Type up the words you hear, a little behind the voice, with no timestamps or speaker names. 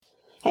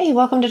Hey,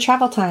 welcome to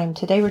Travel Time.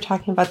 Today we're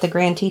talking about the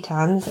Grand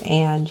Tetons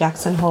and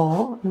Jackson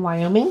Hole in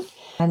Wyoming.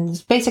 And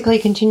it's basically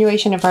a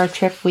continuation of our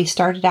trip. We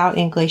started out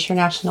in Glacier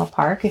National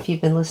Park. If you've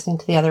been listening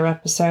to the other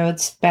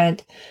episodes,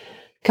 spent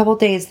a couple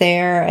days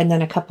there and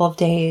then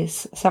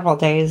several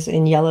days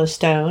in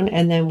Yellowstone.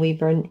 And then we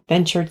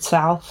ventured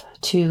south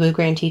to the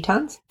Grand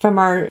Tetons. From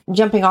our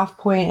jumping off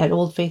point at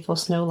Old Faithful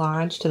Snow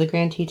Lodge to the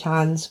Grand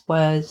Tetons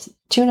was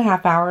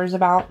 2.5 hours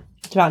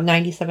It's about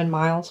 97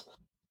 miles.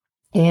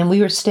 And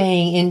we were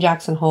staying in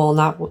Jackson Hole,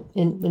 not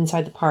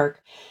inside the park.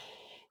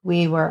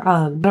 We were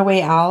on our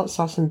way out,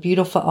 saw some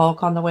beautiful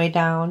elk on the way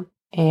down.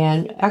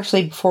 And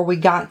actually, before we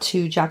got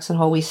to Jackson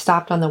Hole, we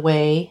stopped on the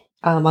way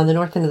on the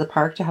north end of the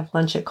park to have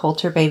lunch at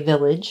Coulter Bay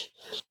Village.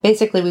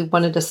 Basically, we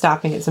wanted to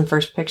stop and get some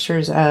first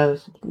pictures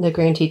of the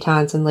Grand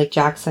Tetons and Lake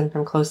Jackson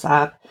from close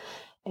up.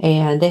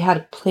 And they had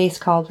a place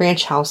called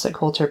Ranch House at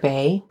Coulter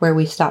Bay where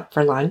we stopped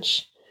for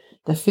lunch.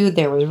 The food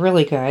there was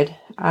really good.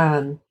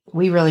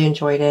 We really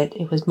enjoyed it.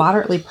 It was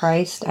moderately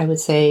priced. I would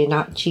say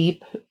not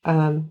cheap,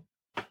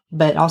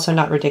 but also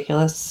not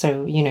ridiculous.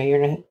 So,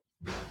 you're in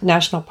a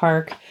national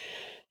park.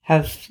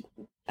 At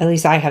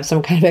least I have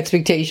some kind of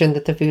expectation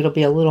that the food will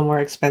be a little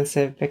more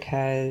expensive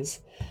because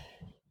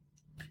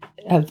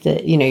of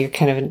you're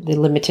kind of the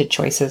limited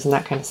choices and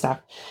that kind of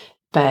stuff.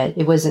 But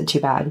it wasn't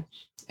too bad.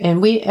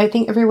 And I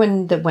think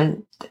everyone that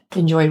went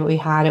enjoyed what we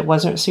had. It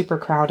wasn't super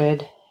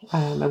crowded.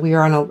 We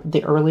were on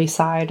the early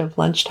side of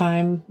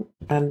lunchtime,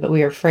 but we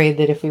were afraid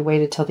that if we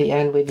waited till the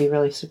end, we'd be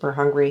really super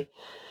hungry.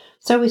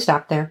 So we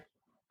stopped there.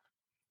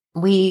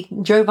 We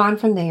drove on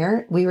from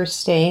there. We were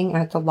staying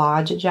at the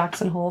lodge at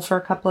Jackson Hole for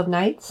a couple of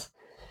nights.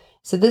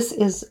 So this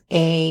is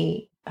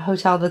a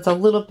hotel that's a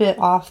little bit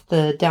off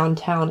the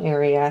downtown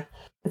area.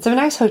 It's a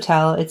nice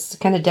hotel. It's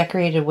kind of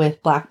decorated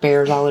with black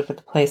bears all over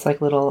the place,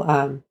 like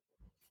little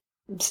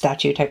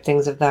statue type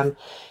things of them.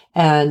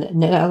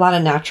 And a lot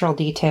of natural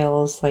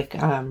details, like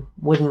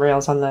wooden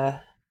rails on the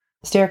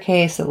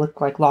staircase that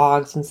look like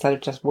logs instead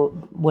of just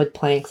wood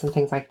planks and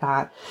things like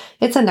that.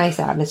 It's a nice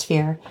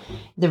atmosphere.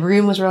 The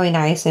room was really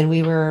nice, and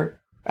we were,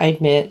 I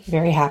admit,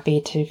 very happy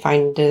to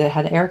find that it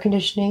had air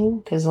conditioning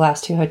because the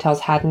last two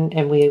hotels hadn't,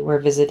 and we were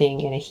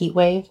visiting in a heat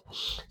wave.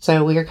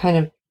 So we were kind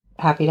of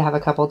happy to have a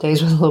couple of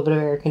days with a little bit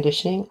of air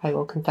conditioning, I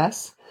will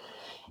confess.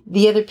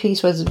 The other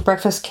piece was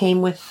breakfast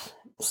came with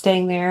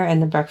staying there,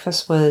 and the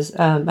breakfast was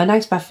a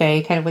nice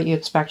buffet, kind of what you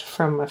expect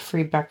from a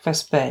free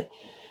breakfast, but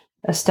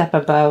a step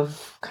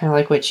above kind of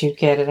like what you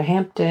get at a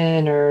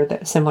Hampton or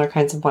the similar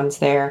kinds of ones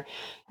there.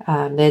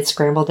 They had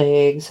scrambled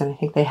eggs, and I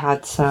think they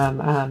had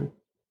some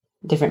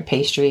different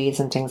pastries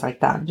and things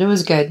like that. It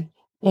was good.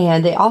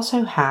 And they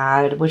also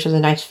had, which was a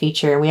nice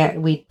feature,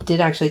 and we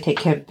did actually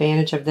take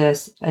advantage of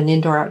this, an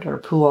indoor-outdoor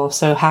pool.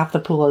 So half the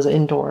pool is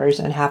indoors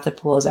and half the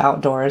pool is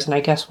outdoors. And I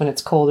guess when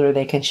it's colder,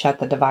 they can shut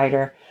the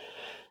divider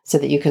so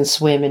that you can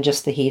swim in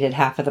just the heated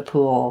half of the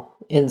pool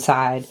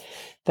inside.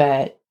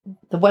 But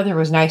the weather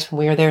was nice when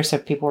we were there, so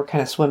people were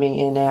kind of swimming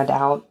in and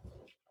out.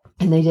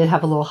 And they did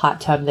have a little hot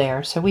tub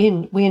there. So we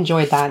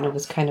enjoyed that, and it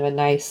was kind of a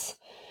nice,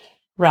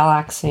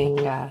 relaxing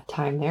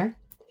time there.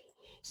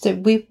 So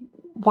we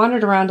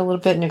wandered around a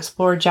little bit and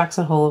explored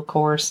Jackson Hole, of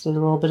course, did a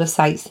little bit of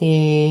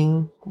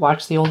sightseeing,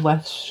 watched the Old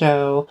West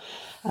show,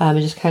 and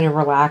just kind of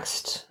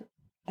relaxed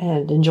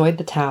and enjoyed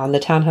the town. The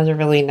town has a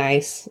really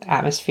nice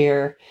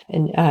atmosphere,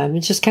 and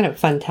it's just kind of a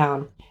fun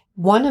town.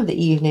 One of the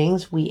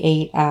evenings, we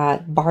ate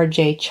at Bar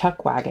J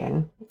Chuck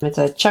Wagon. It's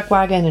a chuck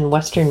wagon and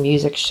Western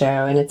music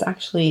show, and it's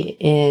actually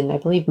in, I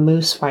believe,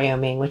 Moose,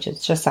 Wyoming, which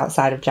is just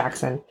outside of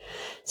Jackson.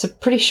 It's a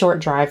pretty short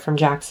drive from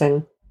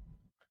Jackson,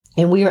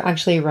 and we were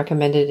actually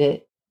recommended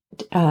it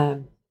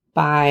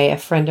by a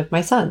friend of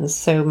my son's.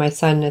 So my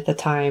son at the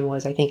time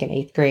was, I think, in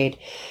 8th grade,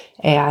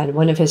 and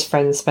one of his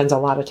friends spends a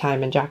lot of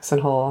time in Jackson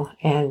Hole,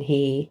 and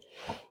he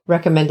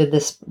recommended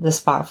this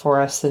spot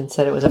for us and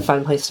said it was a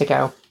fun place to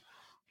go.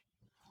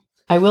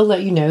 I will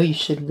let you know you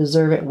should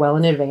reserve it well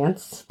in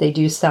advance. They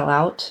do sell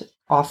out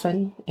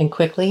often and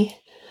quickly.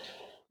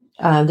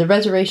 The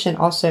reservation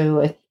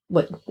also,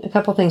 a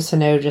couple things to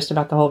know just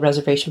about the whole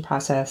reservation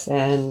process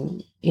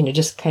and,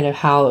 just kind of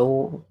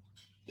how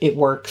it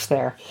works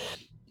there.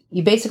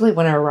 You basically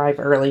want to arrive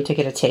early to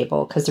get a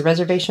table because the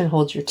reservation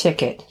holds your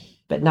ticket,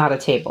 but not a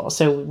table.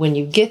 So when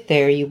you get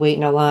there, you wait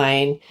in a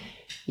line,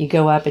 you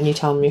go up and you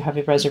tell them you have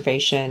a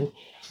reservation,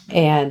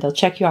 and they'll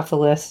check you off the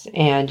list,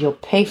 and you'll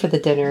pay for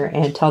the dinner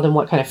and tell them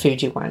what kind of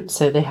food you want.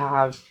 So they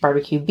have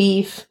barbecue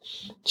beef,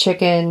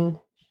 chicken,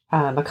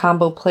 a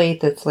combo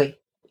plate that's like,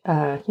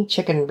 I think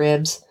chicken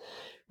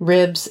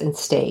ribs and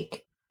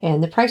steak.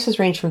 And the prices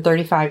range from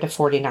 $35 to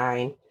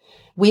 $49.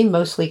 We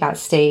mostly got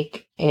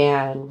steak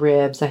and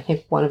ribs. I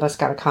think one of us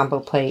got a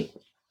combo plate.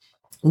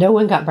 No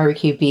one got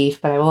barbecue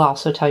beef, but I will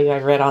also tell you I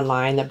read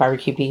online that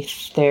barbecue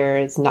beef there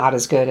is not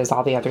as good as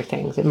all the other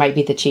things. It might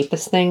be the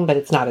cheapest thing, but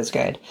it's not as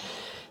good.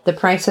 The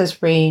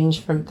prices range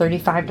from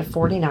 $35 to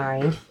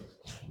 $49.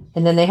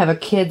 And then they have a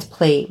kid's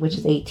plate, which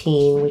is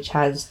 $18, which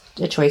has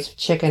a choice of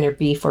chicken or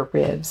beef or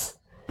ribs.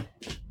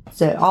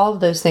 So all of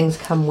those things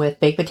come with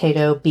baked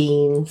potato,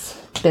 beans,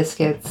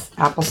 biscuits,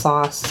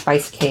 applesauce,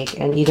 spice cake,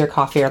 and either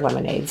coffee or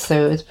lemonade.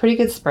 So it's a pretty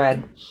good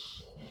spread.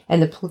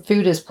 And the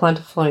food is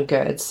plentiful and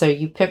good. So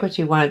you pick what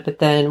you want, but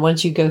then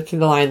once you go through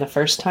the line the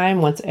first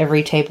time, once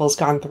every table's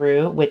gone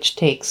through, which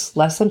takes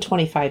less than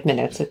 25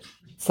 minutes,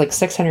 it's like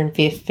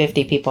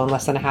 650 people in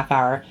less than a half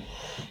hour,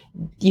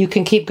 you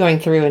can keep going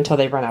through until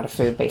they run out of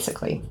food,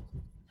 basically.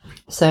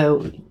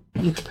 So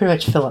you can pretty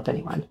much fill up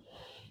anyone.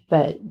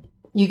 But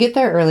you get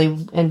there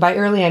early, and by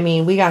early, I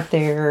mean we got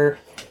there,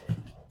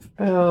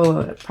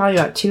 probably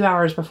about 2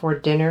 hours before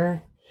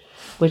dinner,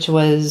 which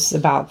was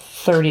about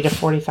 30 to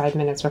 45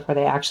 minutes before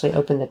they actually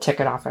opened the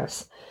ticket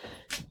office.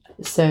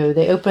 So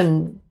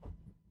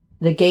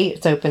the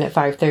gates open at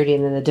 5:30,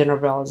 and then the dinner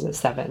bell is at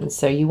 7.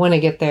 So you want to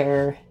get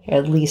there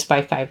at least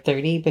by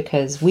 5:30,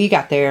 because we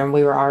got there and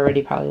we were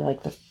already probably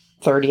like the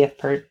 30th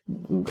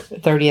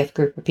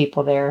group of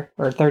people there,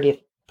 or 30th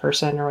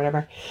person or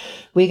whatever.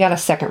 We got a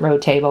second row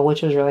table,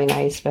 which was really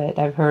nice, but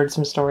I've heard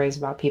some stories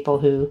about people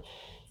who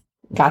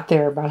got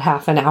there about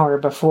half an hour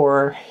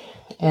before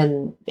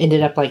and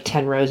ended up like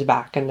 10 rows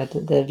back, and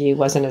the view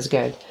wasn't as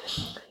good.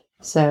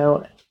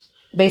 So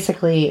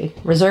basically,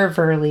 reserve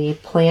early,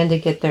 plan to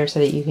get there so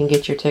that you can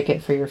get your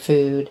ticket for your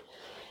food.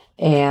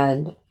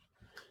 And,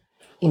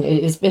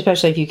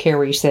 especially if you care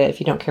where you sit. If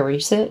you don't care where you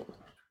sit,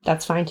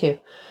 that's fine too.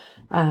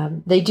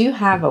 They do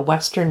have a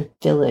Western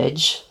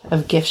village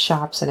of gift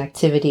shops and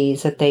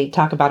activities that they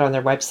talk about on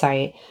their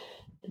website.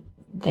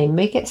 They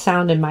make it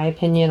sound, in my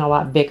opinion, a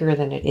lot bigger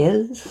than it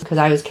is, because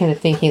I was kind of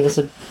thinking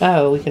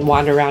we can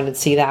wander around and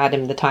see that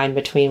in the time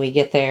between we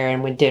get there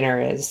and when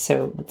dinner is.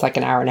 So it's like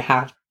an hour and a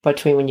half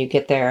between when you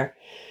get there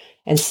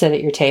and sit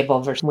at your table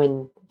versus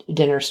when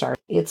dinner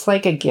starts. It's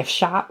like a gift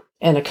shop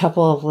and a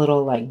couple of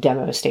little like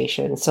demo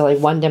stations. So like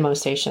one demo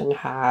station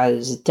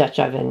has Dutch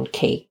oven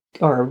cake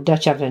or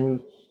Dutch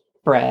oven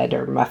bread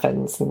or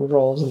muffins and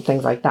rolls and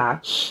things like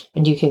that.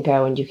 And you can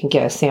go and you can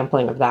get a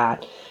sampling of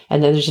that.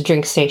 And then there's a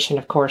drink station,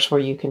 of course, where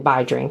you can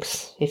buy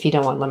drinks if you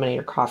don't want lemonade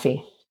or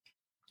coffee.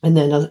 And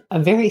then a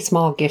very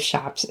small gift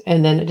shops.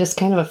 And then just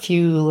kind of a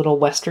few little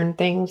Western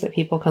things that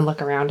people can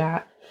look around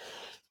at.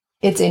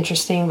 It's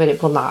interesting, but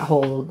it won't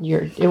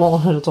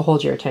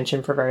hold your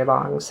attention for very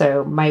long.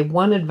 So my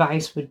one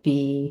advice would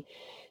be,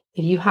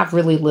 if you have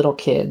really little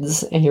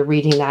kids and you're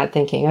reading that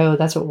thinking, oh,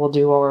 that's what we'll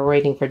do while we're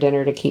waiting for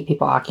dinner to keep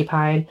people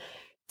occupied,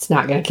 it's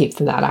not going to keep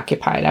them that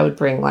occupied. I would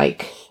bring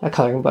like a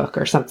coloring book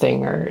or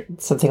something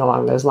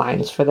along those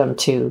lines for them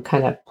to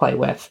kind of play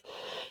with,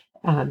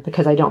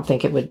 because I don't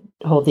think it would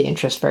hold the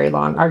interest very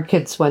long. Our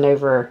kids went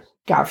over,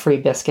 got free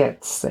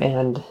biscuits,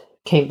 and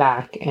came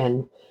back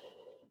and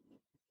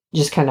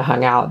just kind of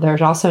hung out.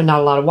 There's also not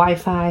a lot of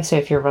Wi-Fi, so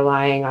if you're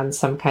relying on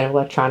some kind of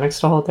electronics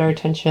to hold their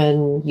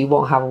attention, you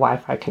won't have a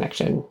Wi-Fi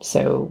connection.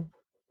 So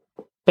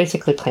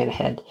basically plan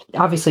ahead.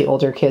 Obviously,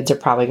 older kids are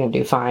probably going to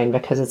do fine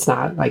because it's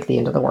not like the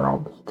end of the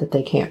world that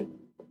they can't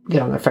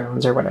get on their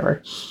phones or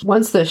whatever.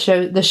 Once the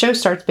show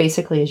starts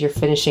basically as you're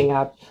finishing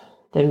up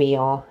the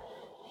meal.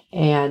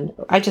 And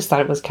I just thought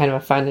it was kind of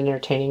a fun,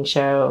 entertaining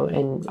show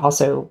and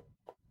also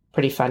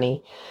pretty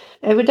funny.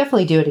 I would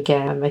definitely do it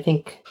again. I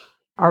think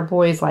our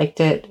boys liked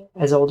it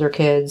as older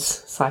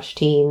kids /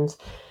 teens.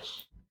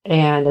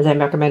 And as I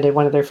recommended,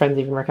 one of their friends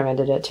even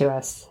recommended it to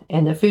us.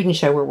 And the food and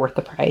show were worth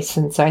the price.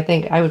 And so I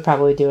think I would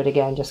probably do it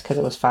again just because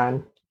it was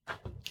fun.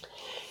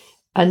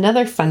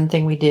 Another fun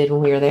thing we did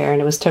when we were there,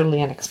 and it was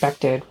totally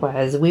unexpected,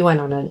 was we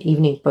went on an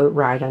evening boat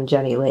ride on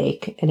Jenny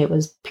Lake. And it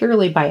was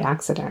purely by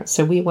accident.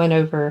 So we went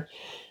over,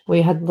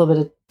 we had a little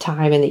bit of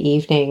time in the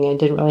evening and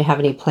didn't really have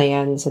any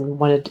plans and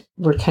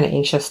were kind of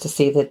anxious to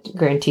see the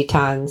Grand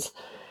Tetons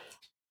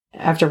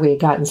after we had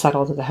gotten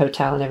settled at the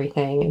hotel and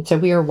everything. And so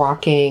we were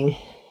walking.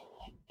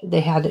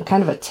 They had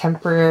kind of a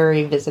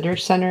temporary visitor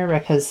center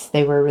because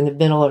they were in the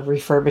middle of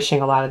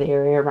refurbishing a lot of the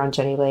area around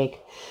Jenny Lake.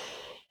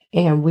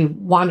 And we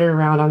wandered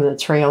around on the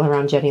trail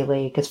around Jenny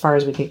Lake as far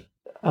as we could,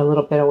 a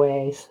little bit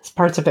away.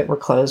 Parts of it were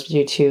closed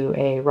due to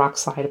a rock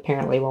slide,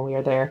 apparently, when we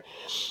were there.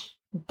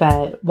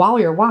 But while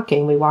we were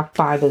walking, we walked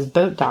by this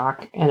boat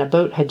dock, and a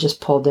boat had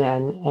just pulled in,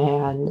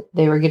 and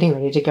they were getting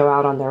ready to go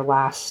out on their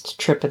last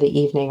trip of the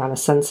evening on a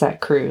sunset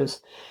cruise.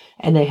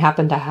 And they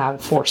happened to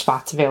have 4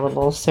 spots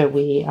available, so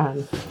we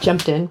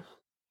jumped in.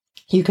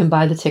 You can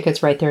buy the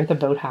tickets right there at the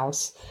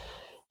boathouse.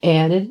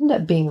 And it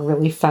ended up being a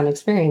really fun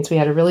experience. We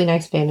had a really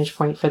nice vantage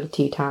point for the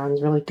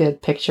Tetons, really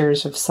good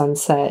pictures of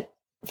sunset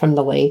from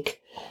the lake.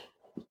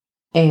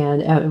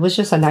 And it was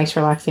just a nice,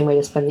 relaxing way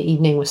to spend the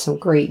evening with some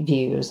great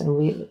views. And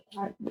we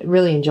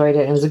really enjoyed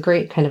it. It was a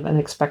great kind of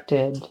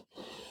unexpected,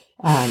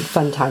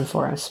 fun time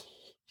for us.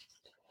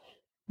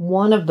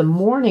 One of the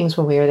mornings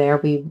when we were there,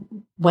 we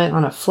went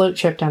on a float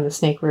trip down the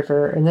Snake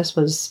River. And this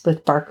was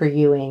with Barker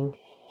Ewing.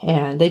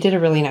 And they did a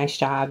really nice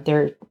job.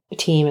 Their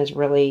team is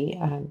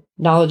really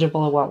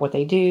knowledgeable about what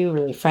they do,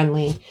 really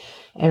friendly,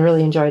 and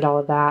really enjoyed all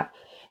of that.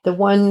 The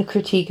one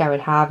critique I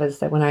would have is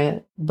that when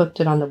I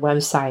booked it on the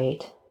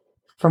website,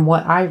 from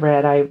what I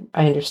read, I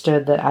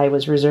understood that I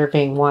was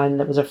reserving one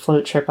that was a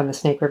float trip on the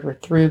Snake River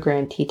through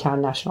Grand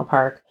Teton National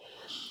Park.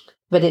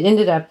 But it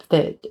ended up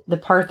that the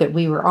part that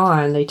we were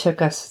on, they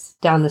took us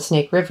down the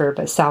Snake River,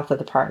 but south of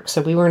the park.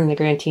 So we weren't in the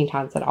Grand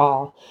Tetons at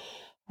all.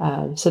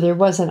 So there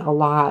wasn't a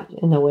lot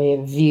in the way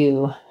of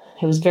view.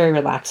 It was very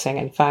relaxing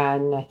and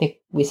fun. I think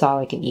we saw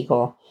like an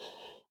eagle,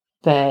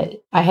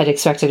 but I had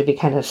expected to be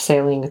kind of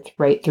sailing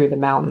right through the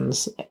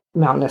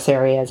mountainous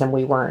areas, and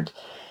we weren't.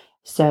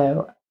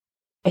 So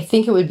I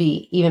think it would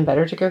be even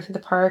better to go through the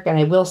park. And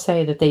I will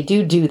say that they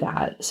do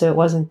that. So it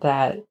wasn't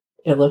that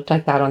it looked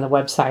like that on the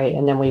website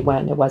and then we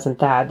went and it wasn't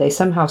that. They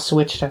somehow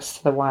switched us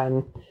to the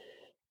one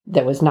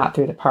that was not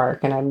through the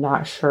park. And I'm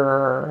not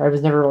sure, I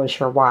was never really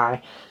sure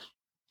why.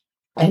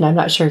 And I'm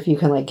not sure if you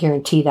can like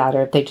guarantee that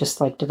or if they just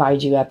like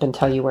divide you up and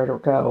tell you where to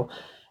go.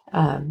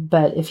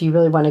 But if you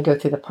really want to go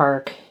through the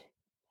park,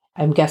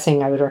 I'm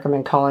guessing I would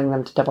recommend calling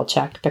them to double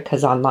check,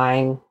 because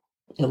online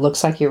it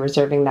looks like you're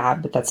reserving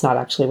that, but that's not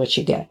actually what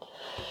you get.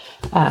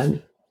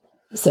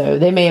 So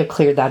they may have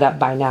cleared that up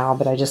by now,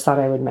 but I just thought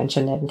I would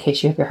mention it in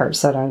case you have your heart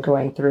set on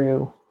going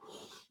through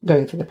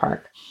the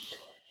park.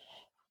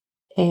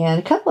 And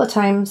a couple of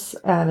times,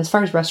 as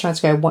far as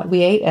restaurants go,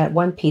 we ate at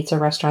one pizza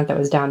restaurant that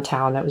was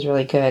downtown that was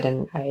really good,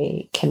 and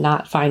I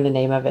cannot find the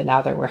name of it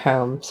now that we're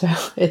home. So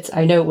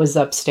I know it was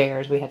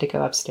upstairs. We had to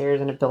go upstairs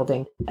in a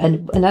building.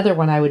 And another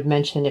one I would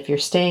mention, if you're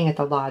staying at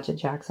the lodge at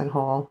Jackson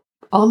Hole,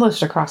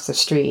 almost across the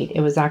street,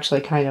 it was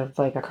actually kind of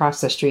like across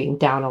the street and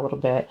down a little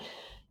bit.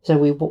 So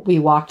we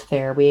walked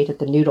there. We ate at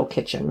the Noodle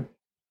Kitchen,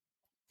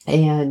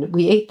 and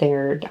we ate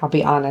there. I'll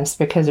be honest,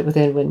 because it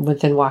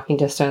within walking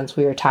distance.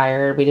 We were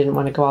tired. We didn't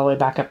want to go all the way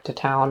back up to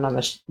town.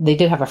 They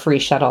did have a free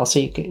shuttle, so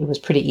it was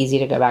pretty easy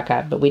to go back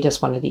up. But we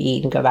just wanted to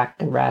eat and go back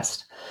and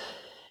rest.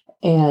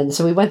 And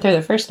so we went there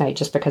the first night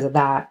just because of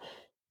that.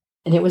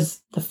 And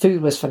the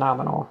food was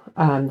phenomenal.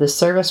 The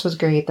service was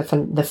great. The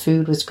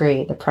food was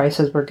great. The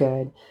prices were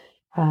good.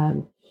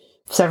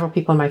 Several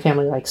people in my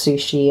family like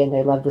sushi, and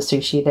they love the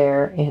sushi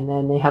there. And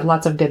then they had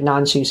lots of good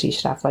non-sushi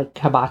stuff like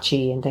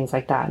hibachi and things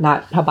like that.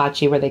 Not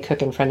hibachi where they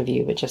cook in front of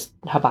you, but just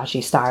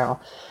hibachi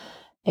style.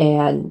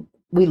 And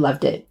we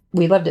loved it.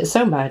 We loved it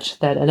so much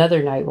that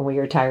another night when we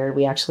were tired,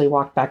 we actually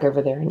walked back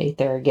over there and ate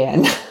there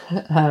again,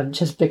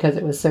 just because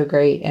it was so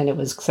great and it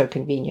was so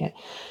convenient.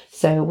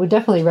 So we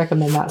definitely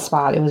recommend that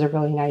spot. It was a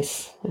really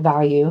nice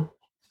value.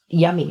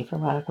 Yummy, for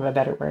lack of a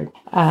better word.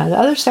 The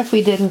other stuff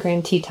we did in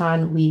Grand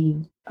Teton,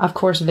 we of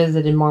course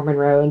visited More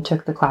Monroe and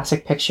took the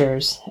classic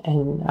pictures.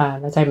 And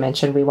as I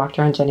mentioned, we walked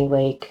around Jenny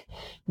Lake.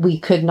 We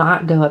could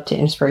not go up to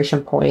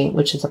Inspiration Point,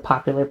 which is a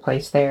popular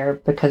place there,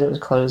 because it was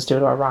closed due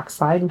to a rock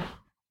slide.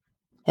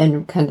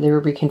 And they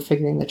were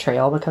reconfiguring the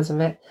trail because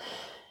of it.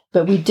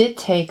 But we did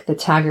take the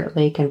Taggart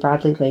Lake and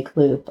Bradley Lake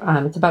loop.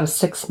 It's about a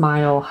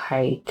 6-mile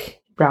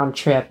hike round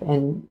trip,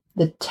 and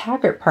the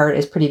Taggart part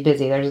is pretty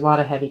busy. There's a lot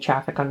of heavy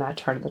traffic on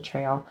that part of the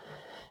trail.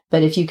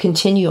 But if you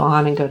continue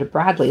on and go to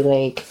Bradley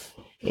Lake,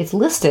 it's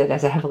listed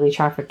as a heavily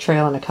trafficked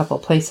trail in a couple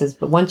of places.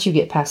 But once you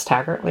get past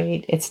Taggart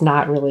Lake, it's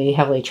not really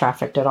heavily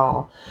trafficked at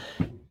all.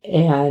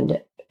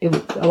 And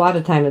a lot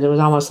of times it was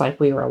almost like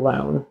we were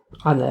alone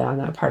on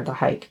that part of the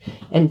hike.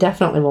 And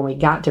definitely when we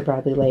got to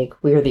Bradley Lake,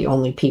 we were the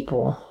only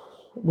people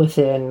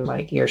within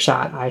like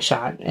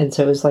eyeshot. And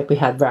so it was like we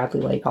had Bradley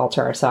Lake all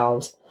to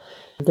ourselves.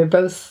 They're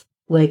both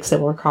lakes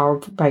that were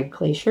carved by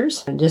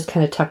glaciers and just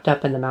kind of tucked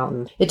up in the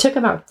mountain. It took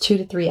about 2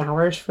 to 3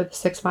 hours for the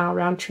 6-mile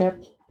round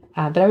trip,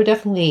 but I would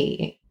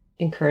definitely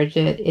encourage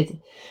it.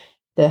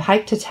 The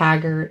hike to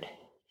Taggart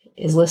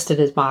is listed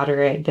as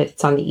moderate, but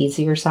it's on the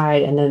easier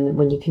side. And then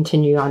when you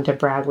continue on to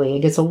Bradley,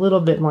 it gets a little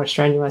bit more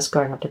strenuous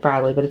going up to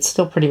Bradley, but it's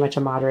still pretty much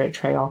a moderate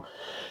trail.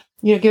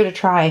 Give it a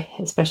try,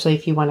 especially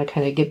if you want to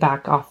kind of get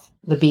back off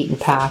the beaten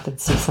path and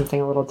see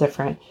something a little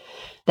different.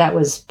 That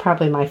was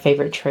probably my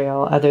favorite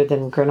trail other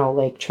than Grinnell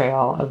Lake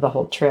Trail of the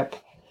whole trip.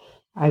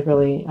 I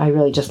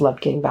really just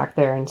loved getting back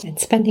there and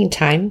spending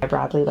time at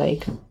Bradley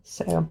Lake.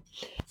 So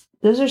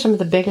those are some of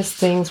the biggest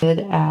things we did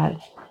at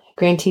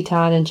Grand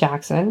Teton and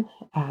Jackson.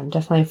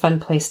 Definitely a fun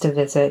place to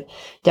visit.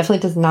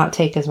 Definitely does not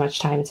take as much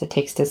time as it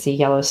takes to see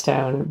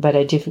Yellowstone, but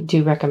I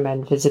do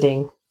recommend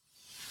visiting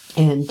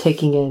and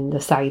taking in the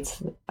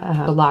sights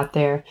a lot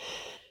there.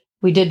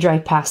 We did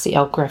drive past the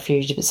elk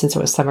refuge, but since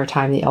it was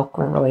summertime, the elk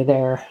weren't really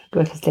there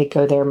because they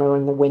go there more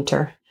in the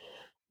winter.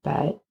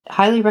 But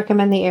highly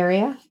recommend the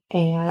area.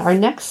 And our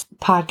next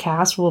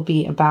podcast will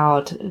be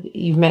about,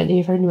 you've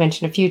heard me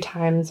mention a few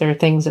times, there are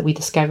things that we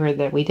discovered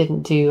that we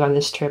didn't do on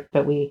this trip,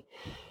 but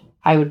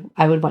I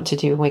would want to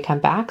do when we come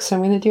back. So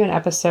I'm going to do an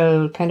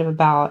episode kind of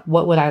about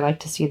what would I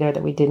like to see there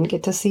that we didn't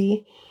get to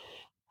see,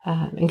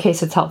 in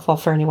case it's helpful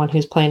for anyone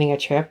who's planning a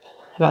trip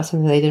about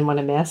something they didn't want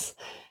to miss.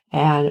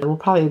 And we'll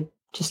probably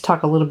just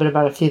talk a little bit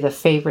about a few of the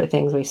favorite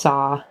things we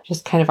saw,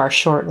 just kind of our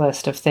short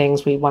list of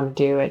things we want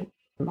to do at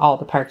all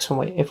the parks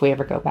if we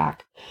ever go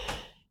back.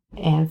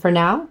 And for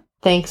now,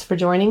 thanks for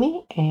joining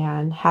me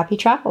and happy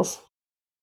travels.